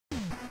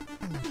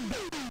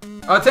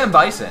Oh, it's M.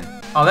 Bison.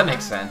 Oh, that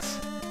makes sense.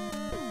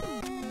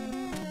 Oh,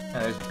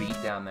 there's Beat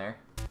down there.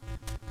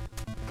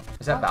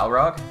 Is that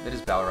Balrog? That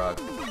is Balrog.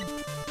 Do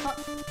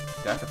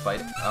I have to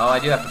fight it? Oh, I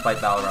do have to fight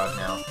Balrog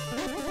now.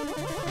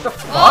 What the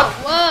fuck?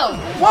 Whoa!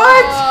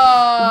 What?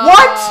 Whoa.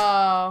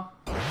 What?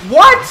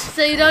 What?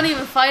 So you don't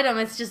even fight him,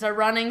 it's just a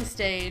running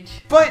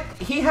stage. But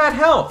he had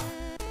health.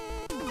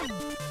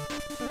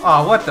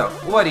 Oh, what the?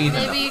 What even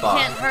Maybe the you fuck?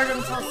 can't hurt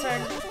him till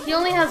certain. He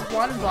only has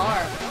 1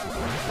 bar.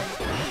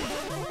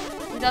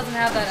 He doesn't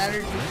have that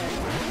energy thing.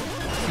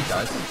 He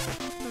does.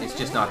 It's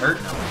just not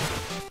hurting him.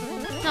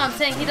 No, I'm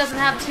saying he doesn't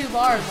have 2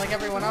 bars like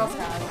everyone else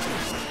has.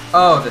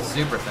 Oh, the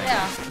super thing.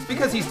 Yeah. It's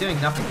because he's doing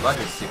nothing but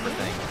his super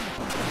thing.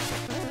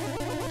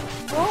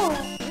 Oh.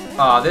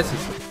 Oh, this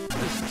is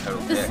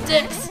total The dick.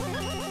 sticks.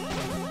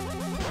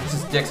 This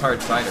is Dick's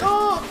hard cider.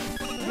 Oh.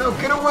 No,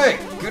 get away!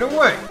 Get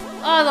away!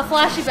 Oh, the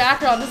flashy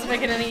background doesn't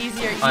make it any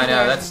easier either. I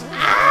know, that's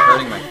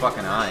hurting my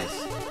fucking eyes.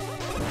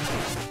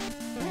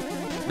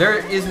 There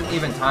isn't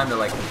even time to,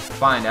 like,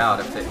 find out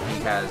if he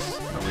has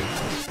a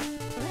weakness.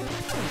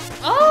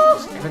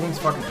 Oh! Everything's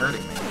fucking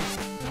hurting me.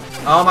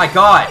 Oh my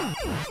god!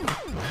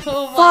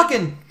 Oh my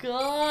Fucking...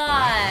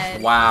 god!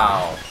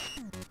 Wow.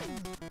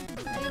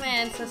 Hey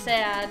man, so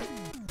sad.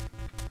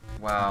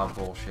 Wow,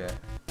 bullshit.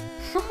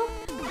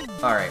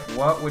 Alright,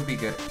 what would be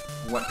good?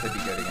 What could be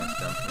good against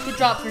him? You could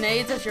drop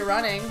grenades as you're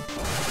running.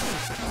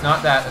 It's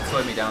not that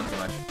slowed me down too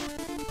much.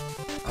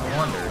 I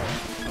wonder.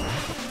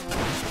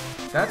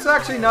 That's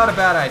actually not a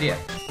bad idea.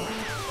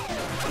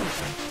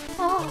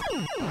 Oh.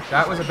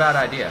 That was a bad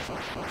idea.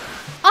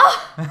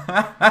 Oh!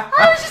 I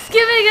was just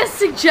giving a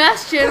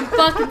suggestion. I'm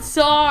fucking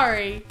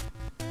sorry.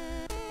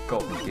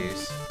 Golden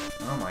Goose.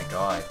 Oh my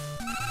god.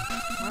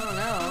 I don't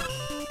know.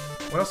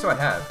 What else do I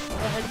have? Go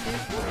ahead,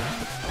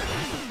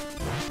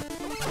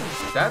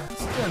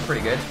 That's doing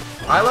pretty good.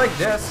 I like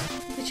this.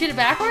 dude. You shoot it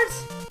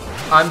backwards?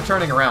 I'm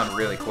turning around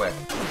really quick.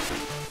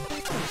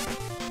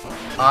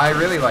 I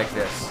really like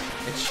this.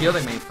 It's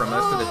shielding me from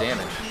most of the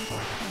damage.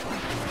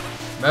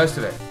 Most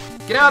of it.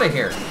 Get out of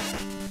here,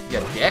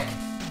 you dick.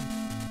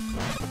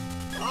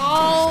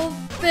 Oh,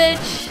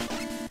 bitch.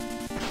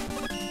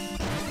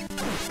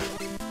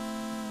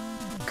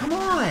 Come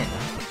on.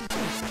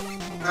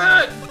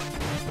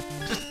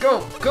 Just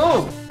go,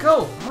 go,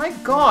 go. My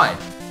god.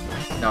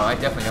 No, I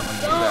definitely don't want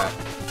to use that.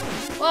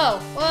 Whoa,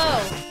 whoa.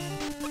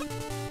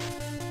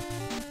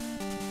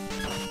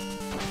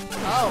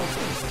 Oh.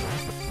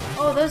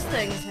 Oh, those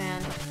things,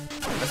 man.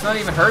 That's not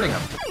even hurting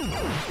him.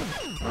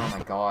 Oh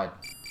my god.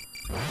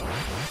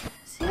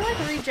 Is he, like,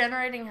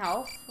 regenerating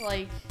health?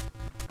 Like,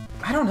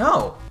 I don't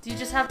know. do you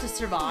just have to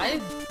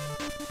survive?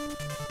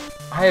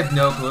 I have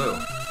no clue.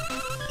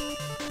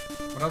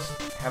 What else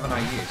haven't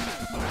I used?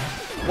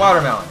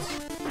 Watermelons.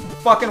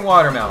 Fucking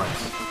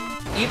watermelons.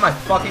 Eat my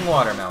fucking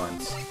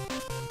watermelons.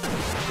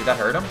 Did that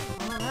hurt him?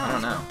 I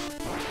don't know.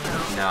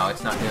 No,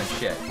 it's not doing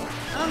shit.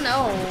 I don't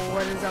know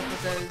what is up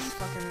with those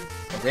fucking...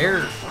 I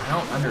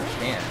don't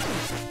understand.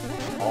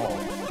 All.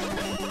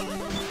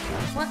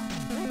 What?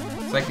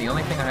 It's like the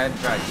only thing I hadn't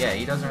tried. Yeah,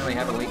 he doesn't really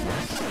have a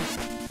weakness.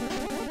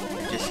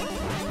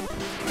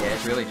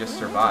 It's really just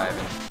survive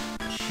and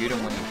shoot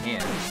him when you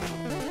can.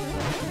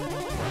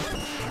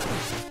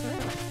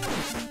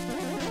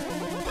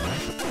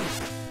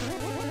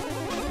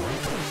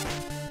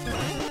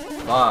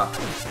 Fuck.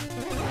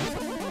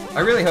 I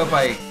really hope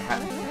I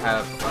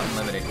have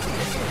unlimited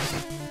continues.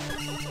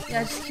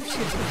 Yeah, just keep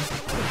shooting.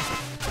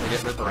 Did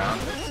it loop around?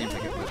 It seems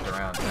like it looped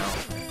around. No.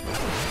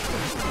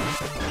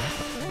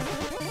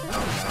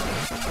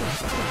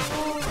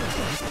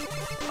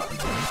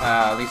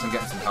 At least I'm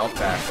getting some health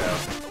back, though.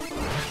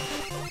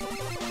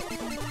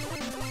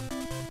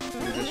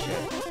 What is this shit?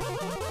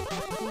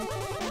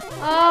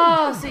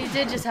 Oh, so you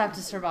did just have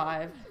to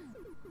survive.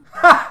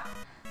 What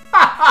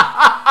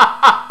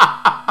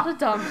a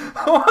dumb...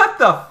 What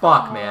the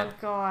fuck, man? Oh,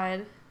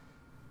 God.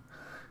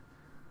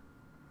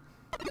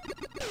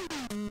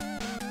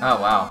 Oh,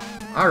 wow.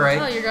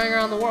 Alright. Oh, you're going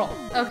around the world.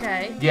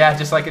 Okay. Yeah,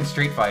 just like in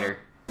Street Fighter.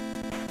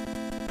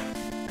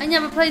 I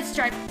never played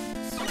Street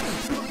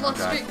God.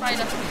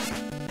 Fighter.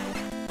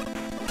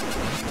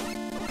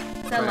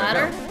 Is that Where'd I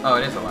ladder? go? Oh,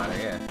 it is a ladder,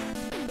 yeah.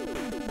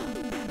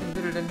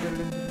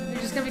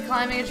 You're just gonna be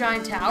climbing a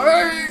giant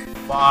tower?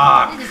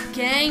 Fuck! They just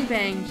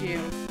gangbanged you.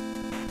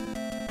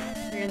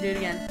 You're gonna do it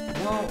again.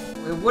 Well,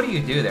 what do you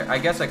do there? I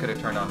guess I could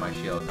have turned on my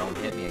shield. Don't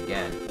hit me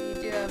again. You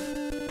do have...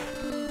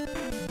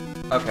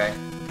 Okay.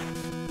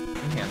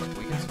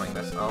 We can swing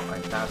this. Oh, I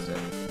passed it.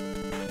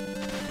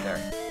 There.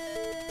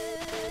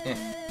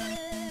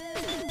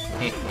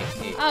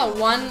 Oh,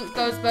 one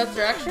goes both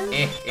directions?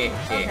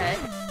 Okay.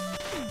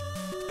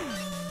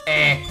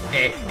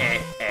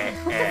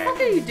 What the fuck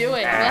are you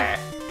doing?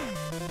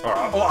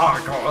 Oh,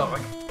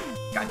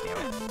 God damn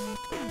it.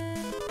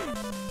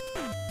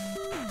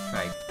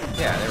 Right.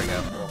 Yeah, there we go.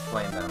 We'll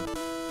flame them.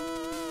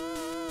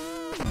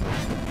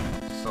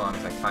 Just so long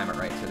as I time it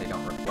right so they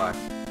don't reflect.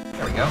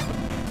 There we go.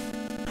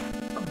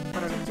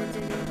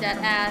 That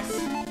ass.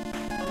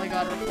 Oh my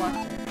god,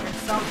 reflector. Or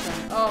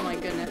something. Oh my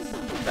goodness.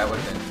 That would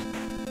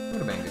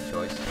have been a good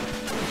choice.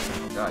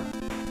 god.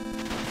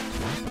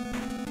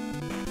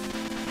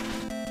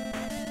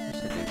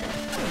 Here's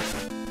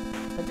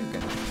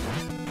Hadouken.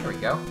 There we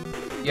go.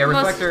 Yeah,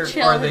 reflector Most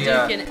chill or the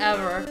Hadouken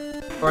ever.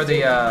 or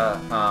the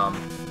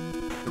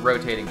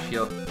rotating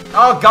shield.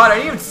 Oh god, I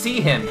didn't even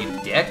see him,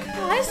 you dick.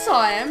 Oh, I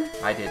saw him.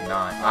 I did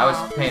not. I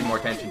was paying more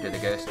attention to the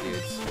ghost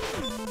dudes.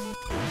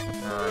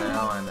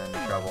 Now I'm in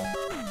trouble.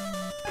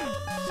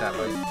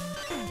 Sadly.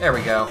 There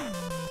we go.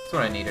 That's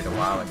what I needed a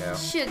while ago.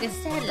 Sugar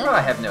salad. Oh, I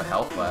have no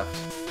health left.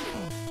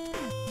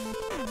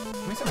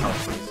 Give me some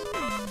health, please.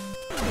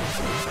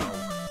 Oh.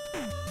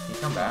 Can you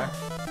come back?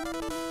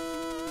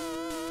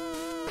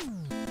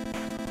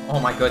 Oh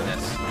my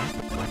goodness.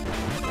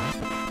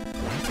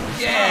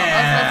 Yeah!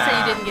 Let's say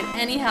you didn't get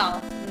any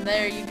health. And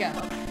there you go.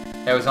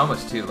 It was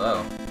almost too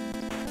low.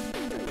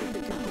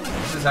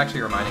 This is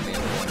actually reminding me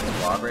of the Boy and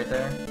His Blob right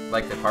there.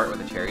 Like the part where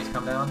the cherries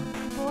come down.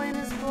 Boy and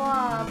His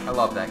Blob. I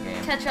love that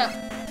game. Ketchup.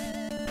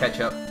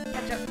 Ketchup.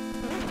 Ketchup.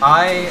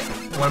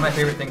 One of my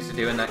favorite things to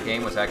do in that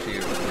game was actually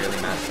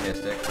really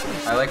masochistic.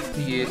 I liked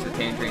to use the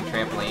Tangerine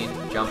trampoline,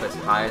 jump as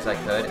high as I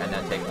could, and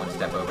then take one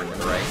step over to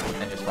the right,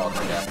 and just fall to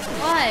my death.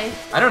 Why?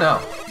 I don't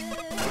know.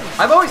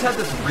 I've always had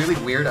this really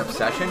weird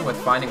obsession with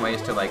finding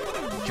ways to, like,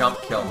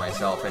 jump kill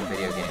myself in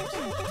video games.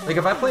 Like,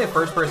 if I play a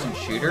first-person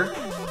shooter,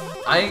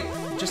 I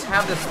just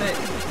have this thing.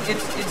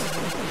 It's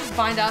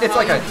Find out it's how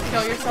like you a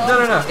kill yourself?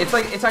 No.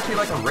 It's actually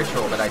like a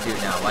ritual that I do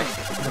now. Like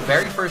the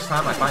very first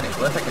time I find a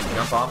cliff I can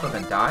jump off of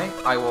and die,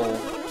 I will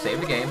save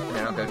the game and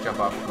then I'll go jump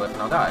off the cliff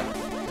and I'll die.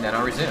 And then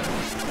I'll resume.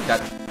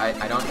 That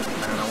I don't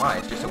know why.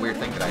 It's just a weird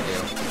thing that I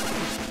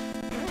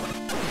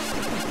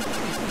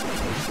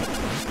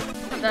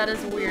do. That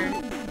is weird.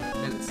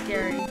 It's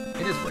scary.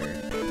 It is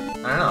weird.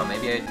 I don't know.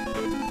 Maybe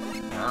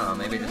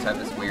I just have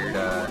this weird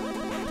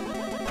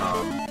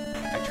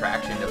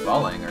attraction to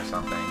falling or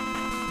something.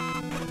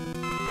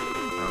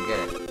 I don't get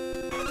it.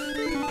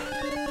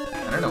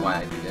 I don't know why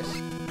I do this.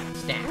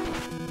 Stab.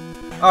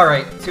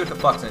 Alright, see what the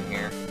fuck's in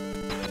here.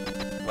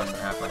 Less than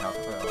half my health,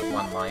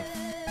 one life.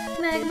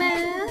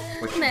 Magman!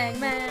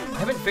 Magman! I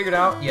haven't figured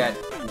out yet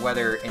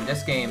whether in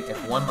this game, if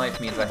one life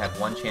means I have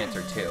one chance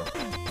or two.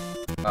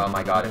 Oh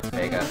my god, it's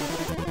Vega.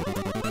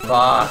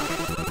 Fuck!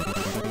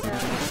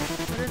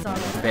 What is all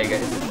that? Vega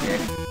is a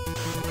dick.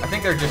 I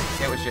think it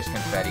was just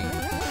confetti.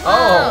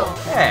 Oh!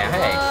 Hey!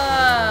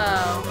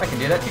 Whoa. I can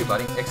do that too,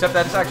 buddy. Except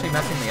that it's actually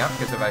messing me up,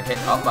 because if I hit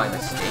up by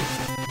mistake,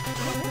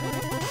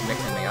 it's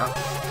mixing me up.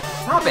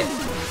 Stop it!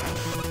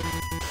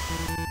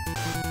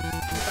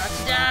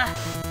 Gotcha!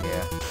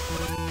 Yeah.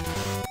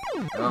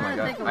 Oh my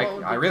god. think of what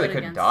would I be really good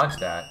couldn't against. dodge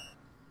that.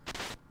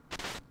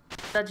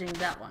 Dodging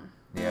that one.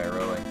 Yeah,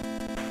 really.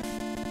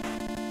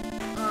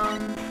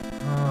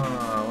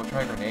 We'll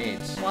try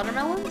grenades.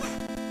 Watermelons?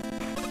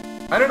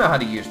 I don't know how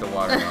to use the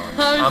watermelons.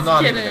 I'm I'm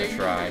not kidding. even gonna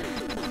try.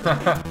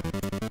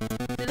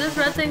 Do those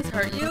red things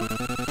hurt you?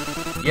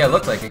 Yeah, it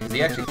looks like it, because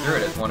he actually threw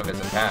it as one of his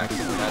attacks,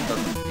 and that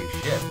doesn't do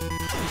shit.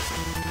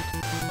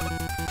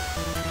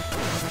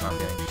 It's not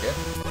doing shit.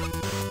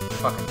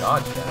 Fucking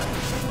dodge that.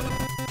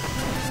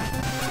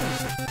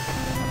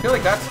 I feel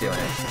like that's doing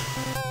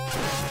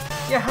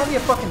it. Yeah, how do you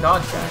fucking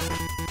dodge that?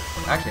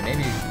 Actually,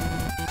 maybe...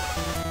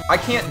 I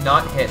can't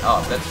not hit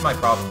up. That's my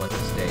problem with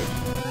this stage.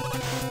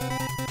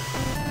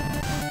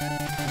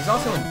 He's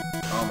also in...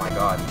 Oh my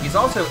god. He's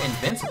also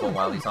invincible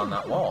while he's on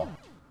that wall.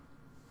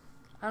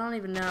 I don't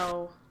even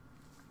know.